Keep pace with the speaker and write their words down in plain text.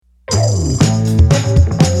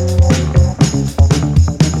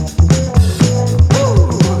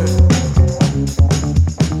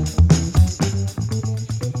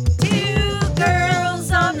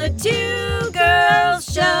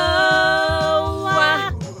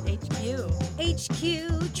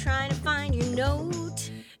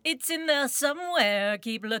It's in there somewhere.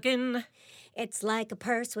 Keep looking. It's like a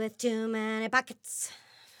purse with too many pockets.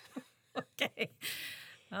 Okay.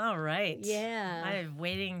 All right. Yeah. I'm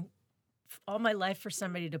waiting all my life for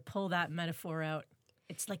somebody to pull that metaphor out.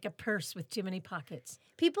 It's like a purse with too many pockets.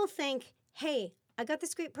 People think, hey, I got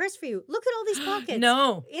this great purse for you. Look at all these pockets.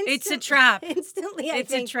 No, it's a trap. Instantly, I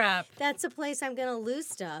It's a think trap. that's a place I'm going to lose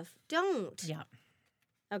stuff. Don't. Yeah.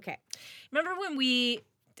 Okay. Remember when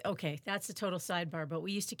okay, that's a total sidebar, but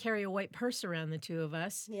we used to carry a white purse around, the two of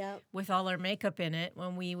us, Yep. with all our makeup in it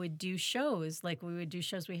when we would do shows. Like we would do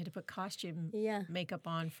shows we had to put costume Yeah. makeup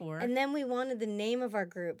on for. And then we wanted the name of our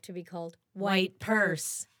group to be called White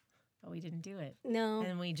Purse. But we didn't do it. No.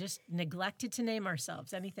 And we just neglected to name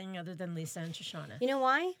ourselves anything other than Lisa and Shoshana. You know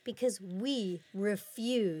why? Because we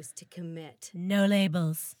refuse to commit. No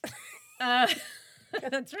labels. That's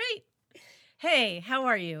right. Hey, how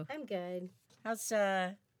are you? I'm good. How's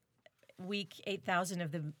week 8,000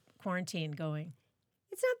 of the quarantine going?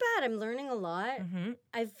 It's not bad. I'm learning a lot. Mm-hmm.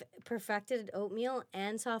 I've perfected oatmeal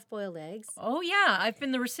and soft-boiled eggs. Oh, yeah. I've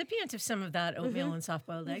been the recipient of some of that oatmeal and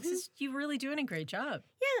soft-boiled eggs. You're really doing a great job.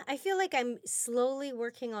 Yeah, I feel like I'm slowly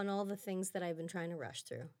working on all the things that I've been trying to rush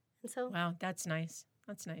through. And so, Wow, that's nice.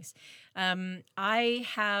 That's nice. I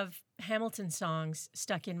have Hamilton songs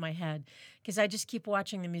stuck in my head because I just keep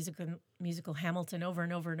watching the musical Hamilton over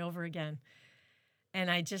and over and over again. And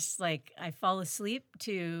I just I fall asleep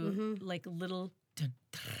to like little... Dun,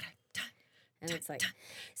 dun, dun, and it's like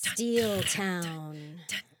Steel Town.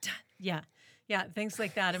 Yeah. Yeah, things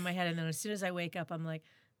like that in my head. And then as soon as I wake up, I'm like,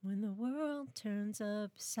 when the world turns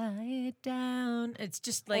upside down. It's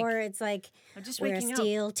just like... Or it's like, I'm just we're waking up.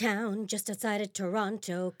 Steel Town, just outside of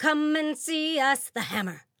Toronto. Come and see us, the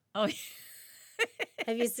Hammer. Oh,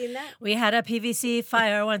 Have you seen that? we had a PVC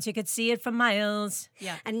fire once. You could see it for miles.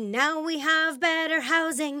 Yeah. And now we have better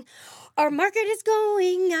housing. Our market is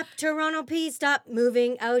going up. Toronto, please stop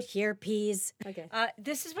moving out here, please. Okay.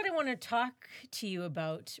 This is what I want to talk to you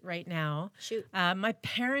about right now. Shoot. My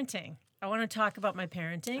parenting. I want to talk about my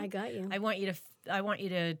parenting. I got you. I want you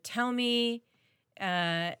to tell me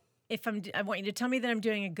I want you to tell me that I'm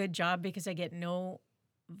doing a good job because I get no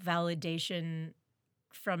validation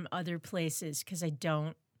from other places because I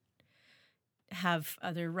don't have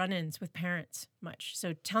other run-ins with parents much.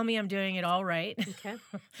 So tell me I'm doing it all right. Okay.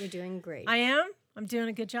 You're doing great. I am? I'm doing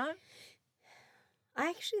a good job? I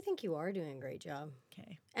actually think you are doing a great job.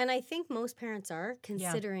 Okay. And I think most parents are,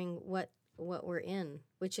 considering what we're in,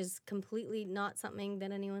 which is completely not something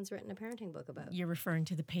that anyone's written a parenting book about. You're referring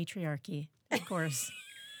to the patriarchy, of course.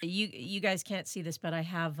 You guys can't see this, but I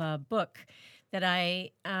have a book that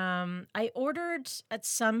I ordered at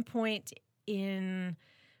some point in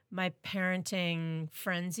my parenting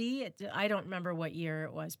frenzy. I don't remember what year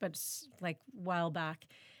it was, but it's like a while back.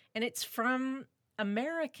 And it's from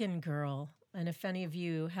American Girl. And if any of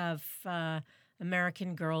you have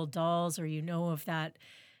American Girl dolls or you know of that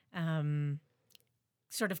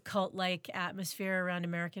sort of cult-like atmosphere around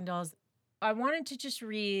American dolls, I wanted to just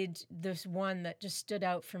read this one that just stood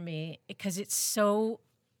out for me because it's so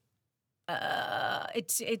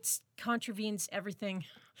it's contravenes everything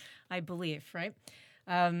I believe, right?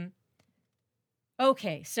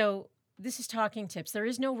 Okay, so this is talking tips. There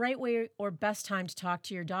is no right way or best time to talk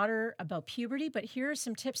to your daughter about puberty, but here are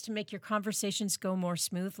some tips to make your conversations go more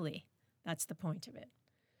smoothly. That's the point of it.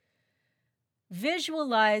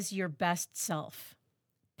 Visualize your best self.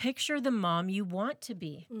 Picture the mom you want to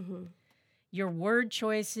be. Mm-hmm. Your word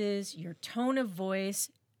choices, your tone of voice,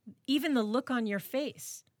 even the look on your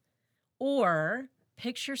face. Or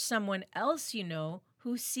picture someone else you know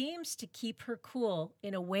who seems to keep her cool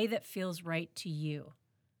in a way that feels right to you.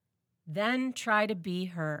 Then try to be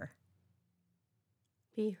her.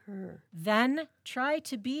 Be her. Then try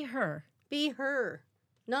to be her. Be her.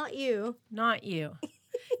 Not you. Not you.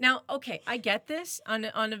 Now, okay, I get this. On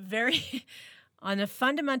a very, on a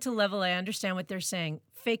fundamental level, I understand what they're saying.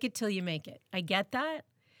 Fake it till you make it. I get that.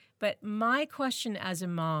 But my question as a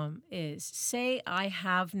mom is, say I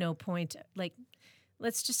have no point, like,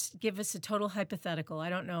 let's just give us a total hypothetical.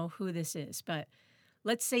 I don't know who this is, but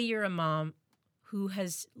let's say you're a mom who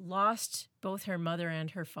has lost both her mother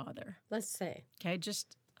and her father. Let's say. Okay,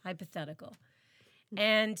 just hypothetical.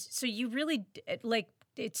 And so you really, like,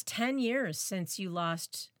 it's 10 years since you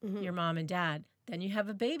lost your mom and dad. Then you have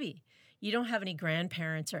a baby. You don't have any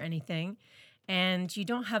grandparents or anything, and you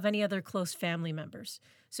don't have any other close family members.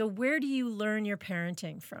 So where do you learn your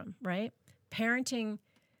parenting from, right? Parenting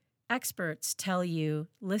experts tell you,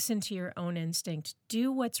 listen to your own instinct.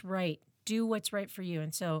 Do what's right. Do what's right for you.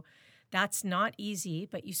 And so that's not easy,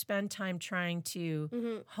 but you spend time trying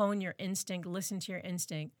to hone your instinct, listen to your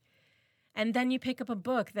instinct. And then you pick up a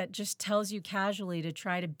book that just tells you casually to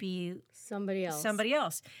try to be Somebody else. somebody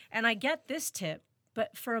else. And I get this tip,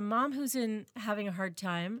 but for a mom who's having a hard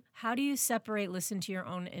time, how do you separate listen to your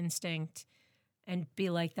own instinct and be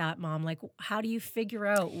like that mom? Like, how do you figure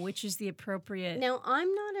out which is the appropriate? Now,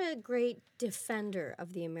 I'm not a great defender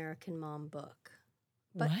of the American Mom book.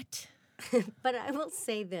 What? But I will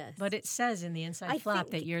say this. But it says in the inside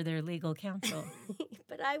flap that you're their legal counsel.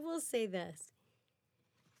 But I will say this.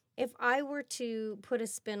 If I were to put a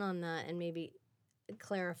spin on that and maybe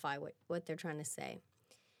clarify what they're trying to say,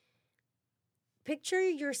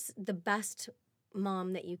 picture the best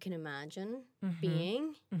mom that you can imagine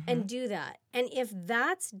being and do that. And if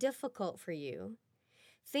that's difficult for you,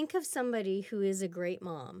 think of somebody who is a great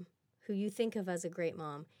mom, who you think of as a great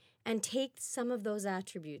mom, and take some of those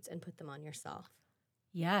attributes and put them on yourself.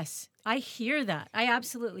 Yes, I hear that. I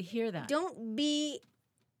absolutely hear that. Don't be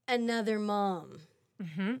another mom.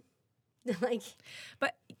 Like,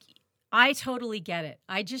 but I totally get it.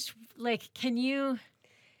 I just can you,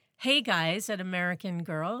 hey guys at American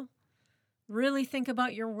Girl, really think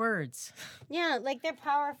about your words. Yeah, like they're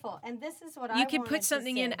powerful. And this is what you can put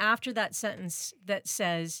something in after that sentence that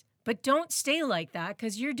says, but don't stay like that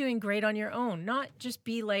because you're doing great on your own. Not just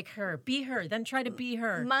be like her. Be her, then try to be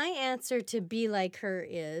her. My answer to be like her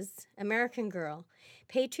is American Girl.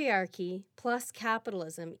 Patriarchy plus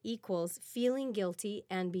capitalism equals feeling guilty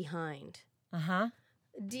and behind.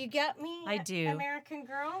 Do you get me? I do. American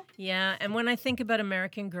Girl? Yeah, and when I think about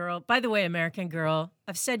American Girl, by the way, American Girl,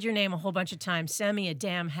 I've said your name a whole bunch of times. Send me a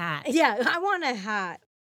damn hat. Yeah, I want a hat.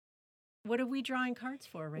 What are we drawing cards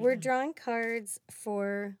for right now? We're drawing cards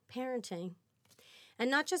for parenting.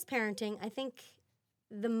 And not just parenting, I think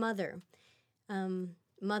the mother.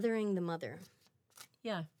 Mothering the mother.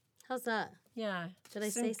 Yeah. How's that? Yeah. Did I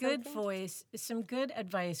say something? Some good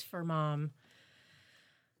advice for mom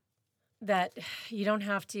that you don't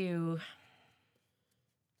have to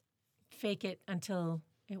fake it until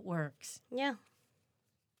it works. Yeah.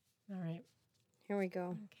 All right. Here we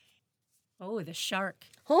go. Okay. Oh, the shark.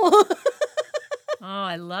 Oh,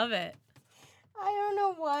 I love it. I don't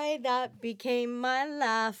know why that became my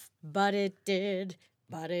laugh, but it did.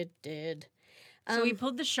 So we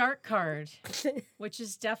pulled the shark card, which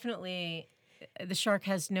is definitely, the shark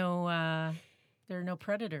has no, there are no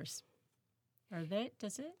predators. Are they?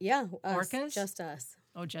 Does it? Yeah. Us, orcas? Just us.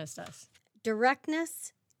 Oh, just us.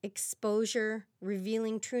 Directness, exposure,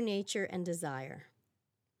 revealing true nature and desire.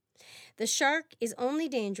 The shark is only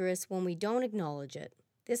dangerous when we don't acknowledge it.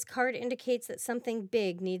 This card indicates that something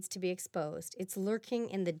big needs to be exposed. It's lurking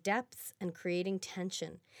in the depths and creating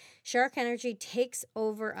tension. Shark energy takes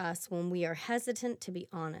over us when we are hesitant to be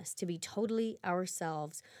honest, to be totally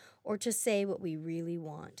ourselves, or to say what we really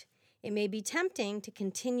want. It may be tempting to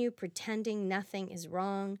continue pretending nothing is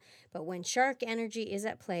wrong, but when shark energy is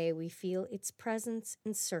at play, we feel its presence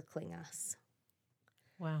encircling us.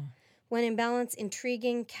 Wow. When in balance,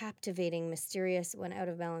 intriguing, captivating, mysterious. When out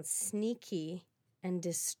of balance, sneaky and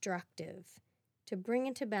destructive. To bring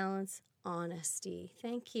into balance, honesty.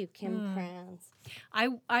 Thank you, Kim Kranz.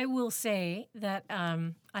 I will say that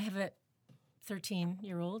I have a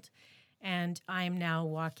 13-year-old, and I'm now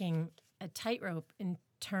walking a tightrope in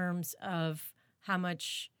terms of how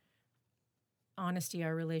much honesty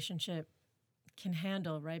our relationship can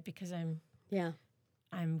handle, right? Because I'm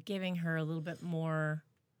giving her a little bit more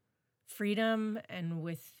freedom, and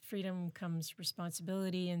with freedom comes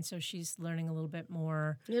responsibility, and so she's learning a little bit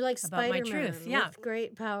more. You're like about my Spider-Man. truth. Yeah. With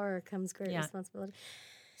great power comes great responsibility.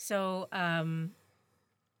 So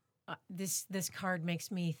this card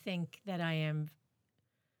makes me think that I am.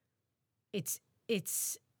 It's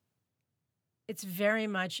very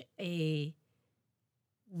much a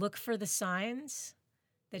look for the signs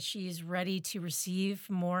that she's ready to receive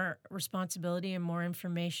more responsibility and more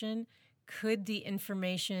information. Could the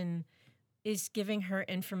information, is giving her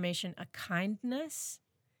information a kindness?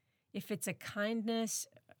 If it's a kindness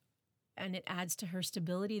and it adds to her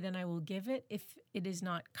stability, then I will give it. If it is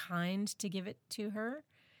not kind to give it to her,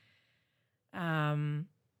 then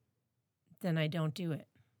I don't do it,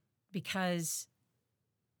 because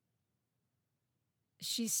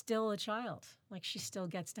she's still a child. Like, she still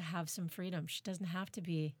gets to have some freedom. She doesn't have to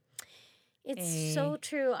be. It's so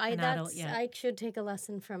true. adult yet. I should take a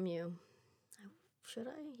lesson from you. Should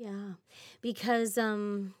I? Yeah. Because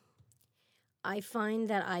I find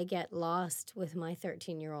that I get lost with my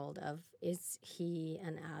 13-year-old of, is he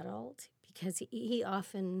an adult? Because he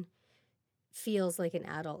often feels like an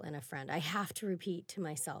adult and a friend. I have to repeat to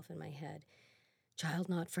myself in my head, child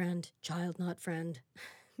not friend, child not friend.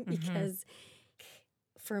 Because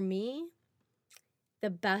for me, the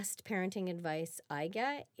best parenting advice I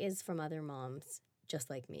get is from other moms just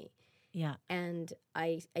like me. Yeah. And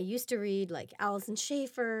I used to read like Alison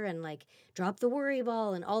Schaefer and like Drop the Worry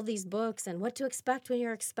Ball and all these books and What to Expect When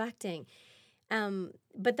You're Expecting.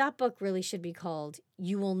 But that book really should be called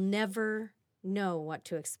You Will Never Know What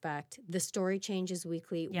to Expect. The story changes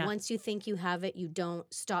weekly. Yeah. Once you think you have it, you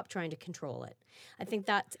don't. Stop trying to control it. I think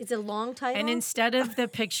it's a long title. And instead of the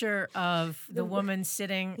picture of the woman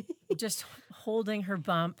sitting, just holding her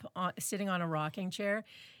bump, sitting on a rocking chair,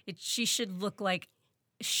 she should look like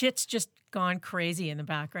shit's just gone crazy in the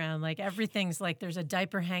background. Like everything's like there's a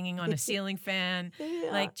diaper hanging on a ceiling fan,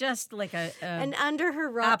 like just like and under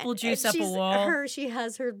her apple juice up a wall. She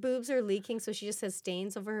has her boobs are leaking, so she just has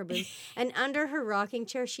stains over her boobs. And under her rocking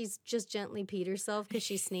chair, she's just gently peed herself because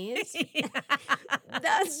she sneezed.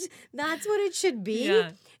 That's what it should be.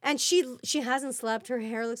 Yeah. And she hasn't slept. Her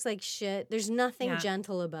hair looks like shit. There's nothing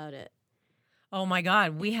gentle about it. Oh my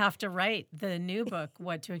God, we have to write the new book,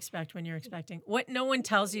 What to Expect When You're Expecting. What no one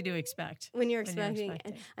tells you to expect. When you're expecting.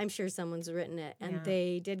 I'm sure someone's written it and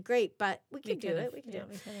they did great, but we could do it. We could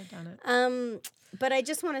have done it. But I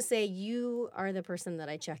just want to say you are the person that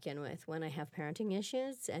I check in with when I have parenting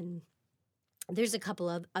issues. And there's a couple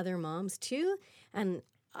of other moms too. And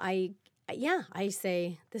I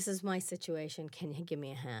say, this is my situation. Can you give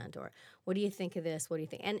me a hand? Or what do you think of this? What do you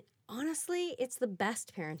think? And honestly, it's the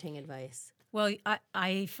best parenting advice. Well,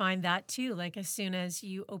 I find that too. Like as soon as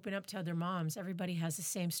you open up to other moms, everybody has the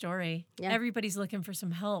same story. Yeah. Everybody's looking for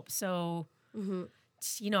some help. So,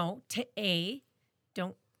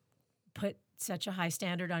 don't put such a high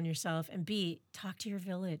standard on yourself. And B, talk to your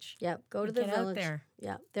village. Yeah, go to the village. Out there.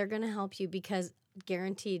 Yeah, they're going to help you because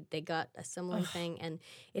guaranteed they got a similar thing and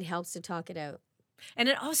it helps to talk it out.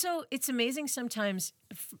 And it's amazing sometimes,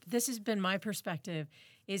 this has been my perspective,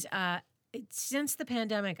 is since the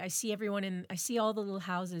pandemic, I see all the little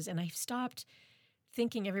houses, and I've stopped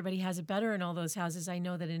thinking everybody has it better in all those houses. I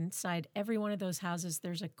know that inside every one of those houses,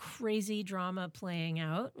 there's a crazy drama playing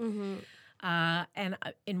out. Mm-hmm. And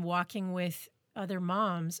in walking with other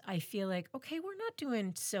moms, I feel like, okay, we're not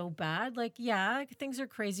doing so bad. Like, yeah, things are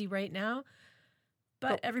crazy right now,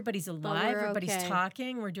 but everybody's alive. Everybody's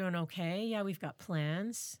talking. We're doing okay. Yeah, we've got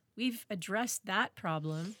plans. We've addressed that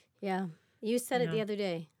problem. Yeah. You said it the other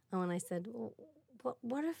day. Oh, and I said, well,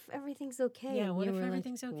 what if everything's okay? Yeah, what if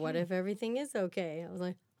everything's okay? What if everything is okay? I was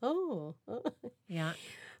like, oh. Yeah.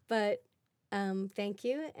 But thank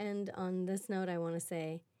you. And on this note, I want to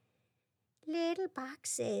say, little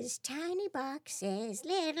boxes, tiny boxes,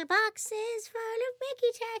 little boxes full of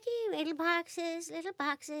wicky-tacky, little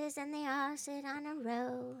boxes, and they all sit on a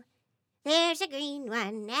row. There's a green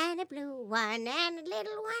one and a blue one and a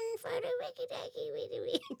little one for the wicky-tacky.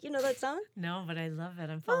 You know that song? No, but I love it.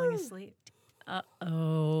 I'm falling asleep.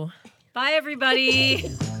 Uh-oh. Bye, everybody.